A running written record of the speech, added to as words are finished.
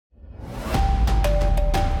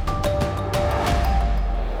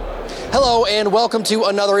Hello and welcome to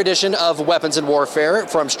another edition of Weapons and Warfare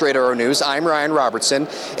from Straight Arrow News. I'm Ryan Robertson,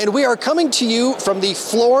 and we are coming to you from the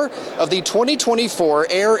floor of the 2024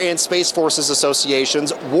 Air and Space Forces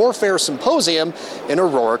Association's Warfare Symposium in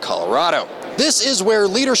Aurora, Colorado. This is where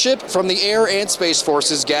leadership from the Air and Space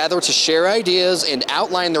Forces gather to share ideas and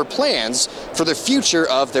outline their plans for the future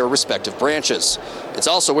of their respective branches. It's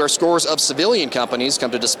also where scores of civilian companies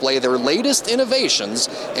come to display their latest innovations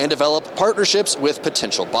and develop partnerships with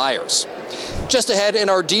potential buyers. Just ahead in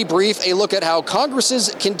our debrief, a look at how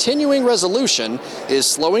Congress's continuing resolution is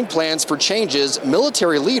slowing plans for changes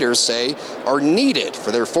military leaders say are needed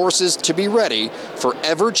for their forces to be ready for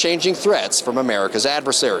ever-changing threats from America's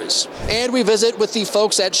adversaries. And we visit with the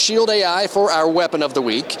folks at Shield AI for our Weapon of the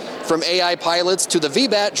Week. From AI pilots to the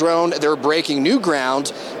VBAT drone, they're breaking new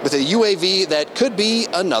ground with a UAV that could be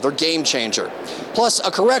another game changer. Plus,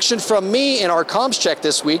 a correction from me in our comms check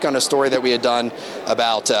this week on a story that we had done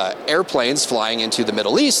about airplanes flying into the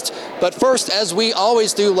Middle East. But first, as we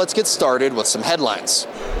always do, let's get started with some headlines.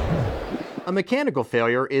 A mechanical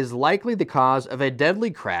failure is likely the cause of a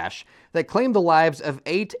deadly crash that claimed the lives of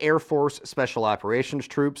 8 Air Force Special Operations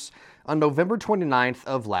troops on November 29th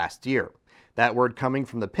of last year. That word coming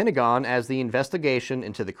from the Pentagon as the investigation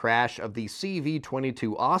into the crash of the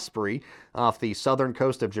CV-22 Osprey off the southern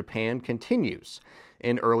coast of Japan continues.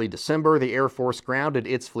 In early December, the Air Force grounded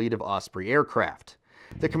its fleet of Osprey aircraft.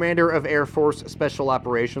 The commander of Air Force Special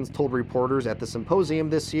Operations told reporters at the symposium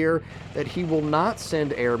this year that he will not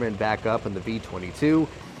send airmen back up in the V-22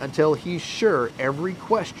 until he's sure every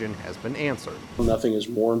question has been answered. Nothing is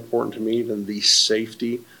more important to me than the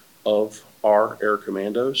safety of our air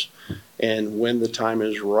commandos. And when the time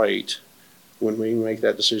is right, when we make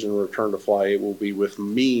that decision to return to fly, it will be with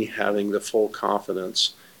me having the full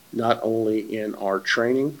confidence, not only in our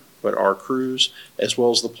training, but our crews, as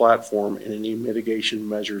well as the platform and any mitigation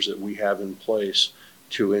measures that we have in place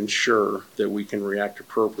to ensure that we can react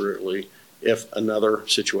appropriately if another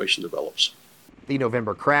situation develops. The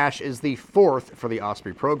November crash is the 4th for the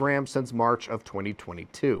Osprey program since March of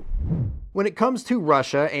 2022. When it comes to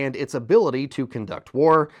Russia and its ability to conduct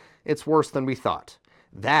war, it's worse than we thought.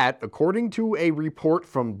 That, according to a report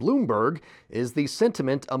from Bloomberg, is the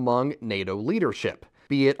sentiment among NATO leadership.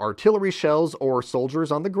 Be it artillery shells or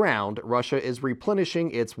soldiers on the ground, Russia is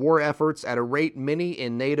replenishing its war efforts at a rate many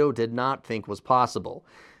in NATO did not think was possible.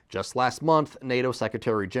 Just last month, NATO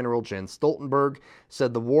Secretary General Jens Stoltenberg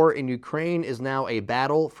said the war in Ukraine is now a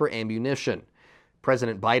battle for ammunition.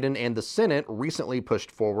 President Biden and the Senate recently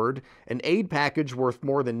pushed forward an aid package worth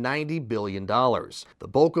more than $90 billion, the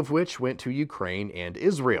bulk of which went to Ukraine and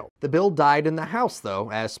Israel. The bill died in the House,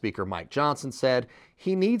 though, as Speaker Mike Johnson said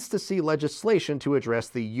he needs to see legislation to address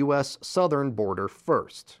the U.S. southern border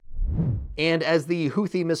first. And as the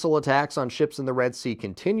Houthi missile attacks on ships in the Red Sea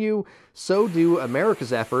continue, so do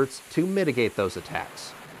America's efforts to mitigate those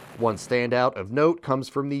attacks. One standout of note comes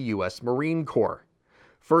from the U.S. Marine Corps.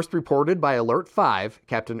 First reported by Alert 5,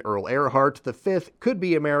 Captain Earl Earhart V could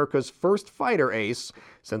be America's first fighter ace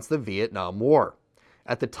since the Vietnam War.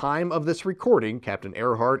 At the time of this recording, Captain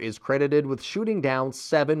Earhart is credited with shooting down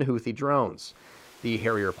 7 Houthi drones. The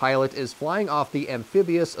Harrier pilot is flying off the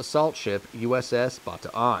amphibious assault ship USS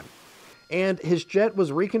Bataan. And his jet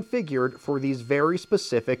was reconfigured for these very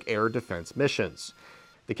specific air defense missions.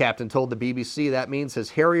 The captain told the BBC that means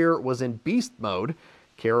his Harrier was in beast mode,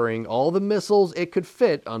 carrying all the missiles it could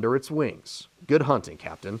fit under its wings. Good hunting,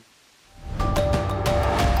 Captain.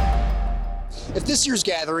 If this year's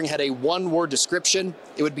gathering had a one-word description,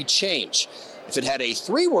 it would be change. If it had a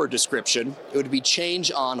 3-word description, it would be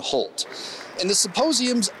change on hold. In the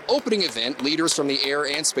symposium's opening event, leaders from the Air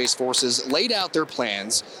and Space Forces laid out their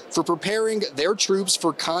plans for preparing their troops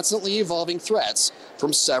for constantly evolving threats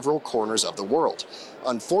from several corners of the world.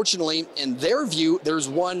 Unfortunately, in their view, there's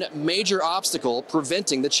one major obstacle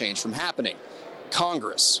preventing the change from happening: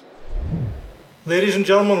 Congress. Ladies and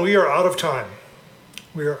gentlemen, we are out of time.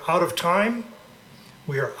 We are out of time.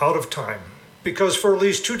 We are out of time. Because for at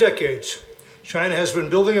least 2 decades, China has been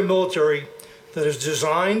building a military that is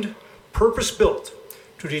designed, purpose-built,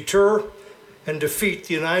 to deter and defeat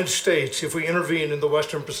the United States if we intervene in the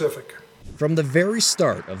Western Pacific. From the very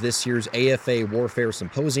start of this year's AFA Warfare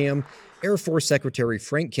Symposium, Air Force Secretary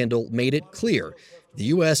Frank Kendall made it clear the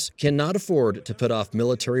U.S. cannot afford to put off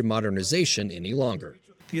military modernization any longer.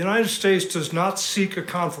 The United States does not seek a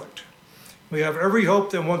conflict. We have every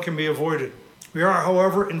hope that one can be avoided. We are,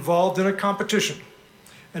 however, involved in a competition,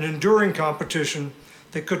 an enduring competition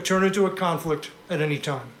that could turn into a conflict at any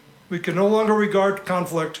time. We can no longer regard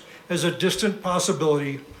conflict as a distant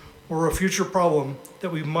possibility or a future problem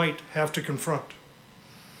that we might have to confront.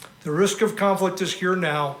 The risk of conflict is here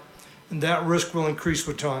now, and that risk will increase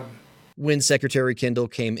with time. When Secretary Kendall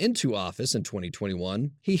came into office in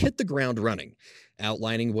 2021, he hit the ground running,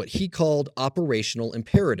 outlining what he called operational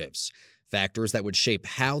imperatives, factors that would shape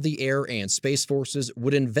how the Air and Space Forces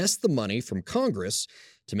would invest the money from Congress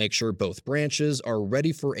to make sure both branches are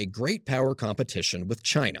ready for a great power competition with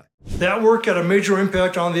China. That work had a major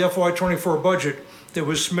impact on the FY24 budget that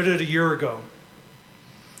was submitted a year ago.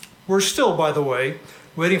 We're still, by the way,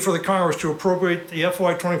 waiting for the Congress to appropriate the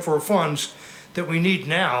FY24 funds that we need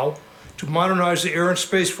now to modernize the Air and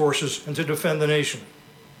Space Forces and to defend the nation.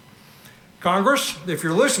 Congress, if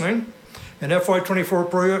you're listening, an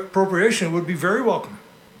FY24 appropriation would be very welcome.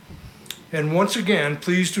 And once again,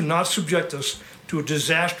 please do not subject us to a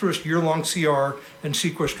disastrous year-long CR and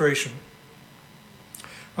sequestration.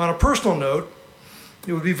 On a personal note,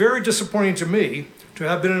 it would be very disappointing to me to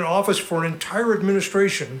have been in office for an entire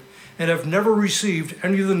administration and have never received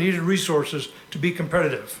any of the needed resources to be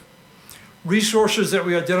competitive. Resources that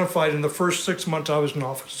we identified in the first 6 months I was in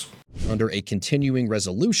office. Under a continuing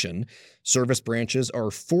resolution, service branches are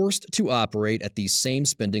forced to operate at the same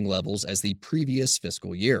spending levels as the previous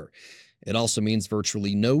fiscal year. It also means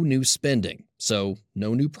virtually no new spending, so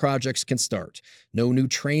no new projects can start, no new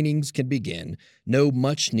trainings can begin, no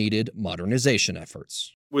much-needed modernization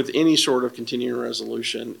efforts. With any sort of continuing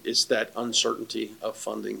resolution, it's that uncertainty of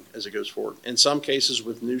funding as it goes forward. In some cases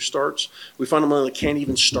with new starts, we fundamentally can't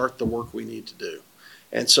even start the work we need to do.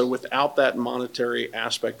 And so without that monetary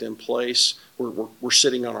aspect in place, we're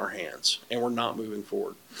sitting on our hands and we're not moving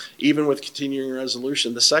forward. Even with continuing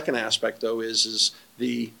resolution, the second aspect though is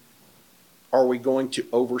are we going to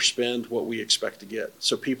overspend what we expect to get?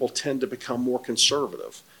 So people tend to become more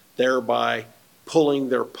conservative, thereby pulling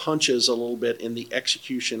their punches a little bit in the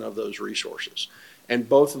execution of those resources. And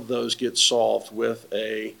both of those get solved with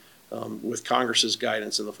Congress's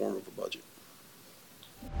guidance in the form of a budget.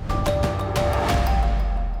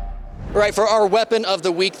 All right, for our weapon of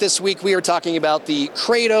the week this week, we are talking about the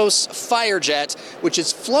Kratos Firejet, which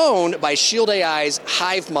is flown by Shield AI's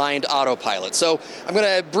HiveMind autopilot. So I'm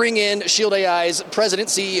going to bring in Shield AI's president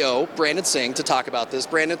CEO, Brandon Singh, to talk about this.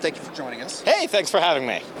 Brandon, thank you for joining us. Hey, thanks for having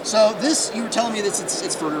me. So this, you were telling me this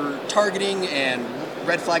it's for targeting and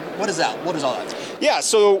red flag. What is that? What is all that? Yeah,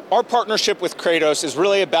 so our partnership with Kratos is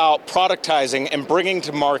really about productizing and bringing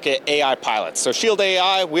to market AI pilots. So Shield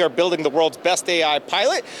AI, we are building the world's best AI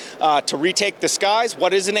pilot to retake the skies.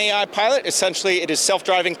 What is an AI pilot? Essentially, it is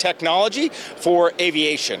self-driving technology for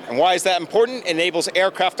aviation. And why is that important? It enables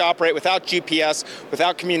aircraft to operate without GPS,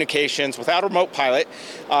 without communications, without a remote pilot.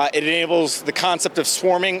 It enables the concept of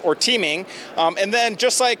swarming or teaming. And then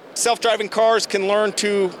just like self-driving cars can learn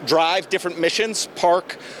to drive different missions,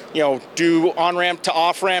 park, do on-ramp to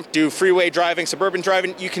off-ramp, do freeway driving, suburban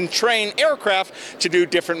driving, you can train aircraft to do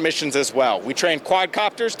different missions as well. We trained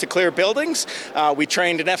quadcopters to clear buildings. We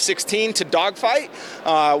trained an F-16 to dogfight.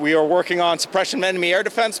 We are working on suppression of enemy air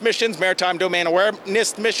defense missions, maritime domain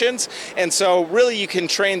awareness missions. And so really you can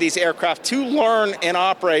train these aircraft to learn and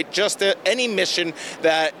operate just any mission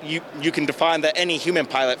that you can define that any human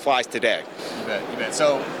pilot flies today. You bet.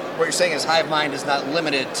 So what you're saying is HiveMind is not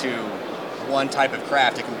limited to one type of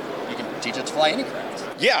craft. You can teach it to fly any craft.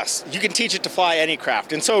 Yes, you can teach it to fly any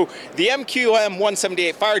craft. And so the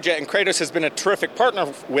MQM-178 Firejet, and Kratos has been a terrific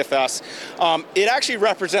partner with us, it actually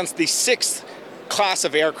represents the 6th class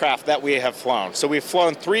of aircraft that we have flown. So we've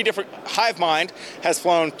flown 3 different, HiveMind has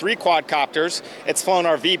flown 3 quadcopters, it's flown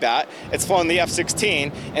our VBAT, it's flown the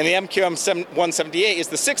F-16, and the MQM-178 is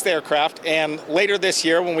the 6th aircraft, and later this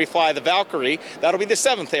year when we fly the Valkyrie, that'll be the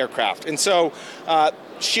 7th aircraft. And so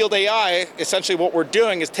Shield AI, essentially what we're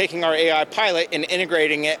doing is taking our AI pilot and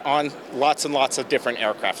integrating it on lots and lots of different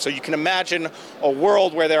aircraft. So you can imagine a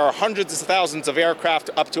world where there are hundreds of thousands of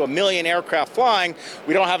aircraft, up to 1 million aircraft flying.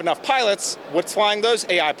 We don't have enough pilots. What's flying those?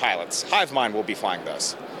 AI pilots. HiveMind will be flying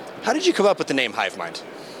those. How did you come up with the name HiveMind?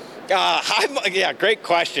 Yeah, great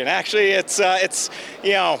question. Actually, it's a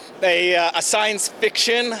science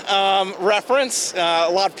fiction reference. A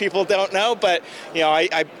lot of people don't know, but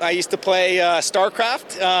I used to play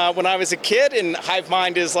StarCraft when I was a kid, and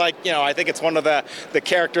HiveMind is I think it's one of the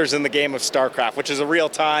characters in the game of StarCraft, which is a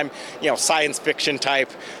real-time science fiction type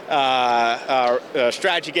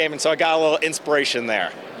strategy game, and so I got a little inspiration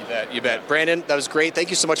there. You bet. Brandon, that was great. Thank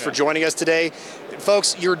you so much for joining us today.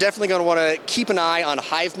 Folks, you're definitely going to want to keep an eye on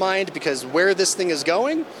HiveMind, because where this thing is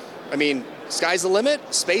going, I mean, sky's the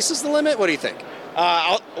limit, space is the limit. What do you think?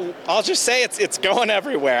 I'll just say it's going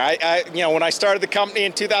everywhere. When I started the company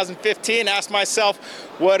in 2015, asked myself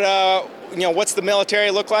what what's the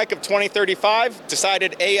military look like of 2035?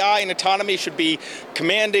 Decided AI and autonomy should be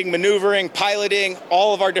commanding, maneuvering, piloting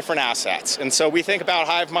all of our different assets. And so we think about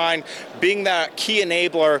HiveMind being that key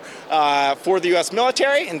enabler for the U.S.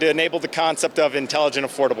 military and to enable the concept of intelligent,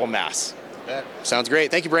 affordable mass. Sounds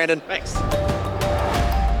great. Thank you, Brandon. Thanks.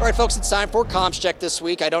 All right, folks, it's time for Comms Check this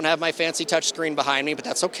week. I don't have my fancy touchscreen behind me, but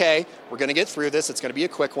that's okay. We're going to get through this. It's going to be a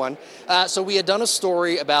quick one. So we had done a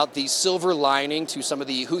story about the silver lining to some of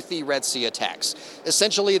the Houthi Red Sea attacks.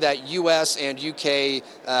 Essentially that U.S. and U.K.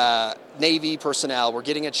 Navy personnel were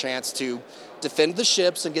getting a chance to defend the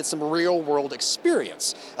ships and get some real-world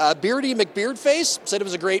experience. Beardy McBeardface said it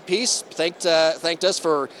was a great piece, thanked us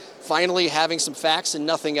for finally having some facts and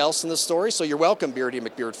nothing else in the story, so you're welcome, Beardy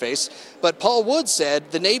McBeardface. But Paul Wood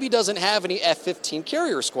said the Navy doesn't have any F-15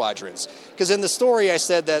 carrier squadrons, because in the story I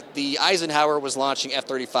said that the Eisenhower was launching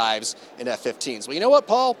F-35s and F-15s. Well, you know what,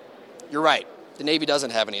 Paul? You're right. The Navy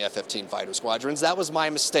doesn't have any F-15 fighter squadrons. That was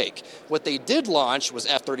my mistake. What they did launch was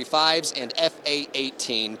F-35s and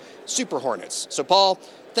F-A-18 Super Hornets. So, Paul,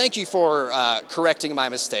 thank you for correcting my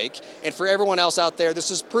mistake. And for everyone else out there, this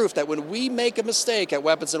is proof that when we make a mistake at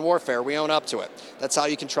Weapons and Warfare, we own up to it. That's how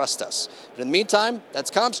you can trust us. But in the meantime, that's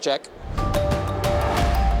Comms Check.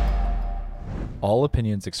 All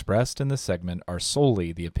opinions expressed in this segment are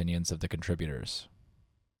solely the opinions of the contributors.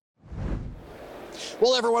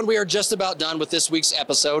 Well, everyone, we are just about done with this week's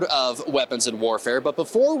episode of Weapons and Warfare. But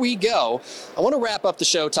before we go, I want to wrap up the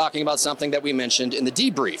show talking about something that we mentioned in the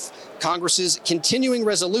debrief, Congress's continuing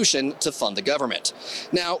resolution to fund the government.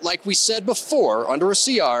 Now, like we said before, under a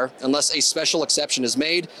CR, unless a special exception is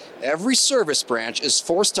made, every service branch is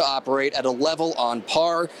forced to operate at a level on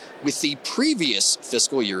par with the previous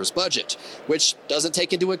fiscal year's budget, which doesn't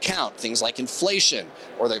take into account things like inflation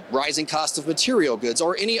or the rising cost of material goods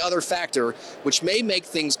or any other factor which may make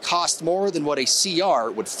things cost more than what a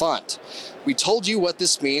CR would fund. We told you what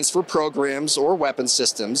this means for programs or weapon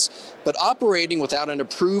systems, but operating without an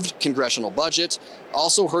approved congressional budget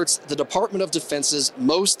also hurts the Department of Defense's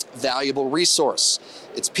most valuable resource,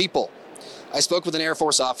 its people. I spoke with an Air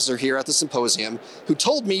Force officer here at the symposium who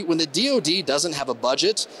told me when the DoD doesn't have a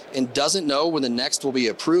budget and doesn't know when the next will be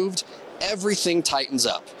approved, everything tightens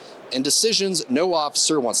up, and decisions no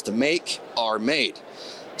officer wants to make are made.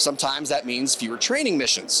 Sometimes that means fewer training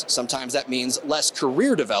missions. Sometimes that means less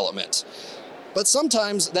career development. But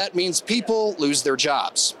sometimes that means people lose their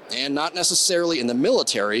jobs, and not necessarily in the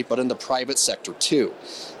military, but in the private sector too.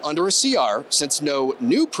 Under a CR, since no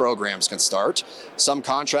new programs can start, some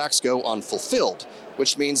contracts go unfulfilled,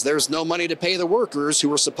 which means there's no money to pay the workers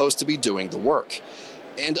who are supposed to be doing the work.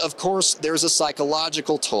 And of course, there's a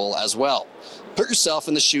psychological toll as well. Put yourself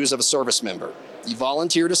in the shoes of a service member. You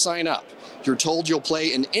volunteer to sign up. You're told you'll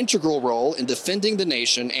play an integral role in defending the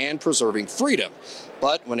nation and preserving freedom.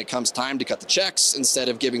 But when it comes time to cut the checks, instead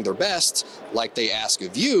of giving their best, like they ask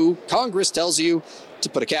of you, Congress tells you to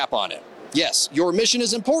put a cap on it. Yes, your mission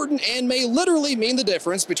is important and may literally mean the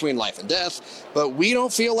difference between life and death, but we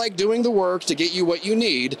don't feel like doing the work to get you what you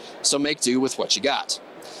need, so make do with what you got.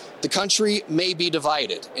 The country may be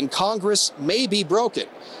divided, and Congress may be broken,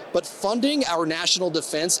 but funding our national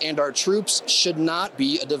defense and our troops should not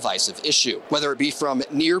be a divisive issue. Whether it be from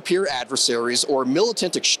near-peer adversaries or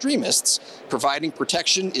militant extremists, providing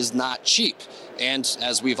protection is not cheap. And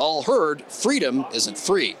as we've all heard, freedom isn't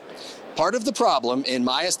free. Part of the problem, in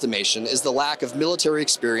my estimation, is the lack of military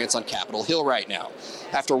experience on Capitol Hill right now.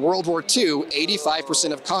 After World War II,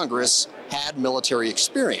 85% of Congress had military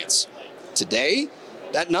experience. Today,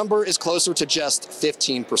 that number is closer to just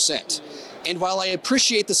 15%. And while I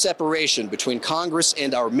appreciate the separation between Congress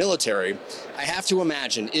and our military, I have to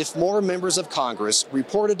imagine if more members of Congress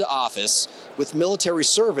reported to office with military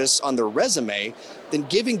service on their resume, then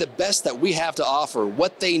giving the best that we have to offer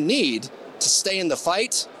what they need to stay in the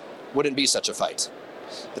fight wouldn't be such a fight.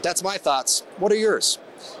 But that's my thoughts. What are yours?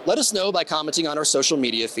 Let us know by commenting on our social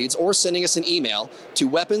media feeds or sending us an email to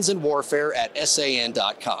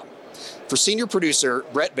weaponsandwarfare@san.com. For senior producer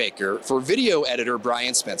Brett Baker, for video editor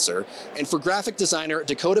Brian Spencer, and for graphic designer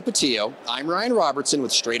Dakota Patillo, I'm Ryan Robertson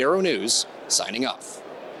with Straight Arrow News, signing off.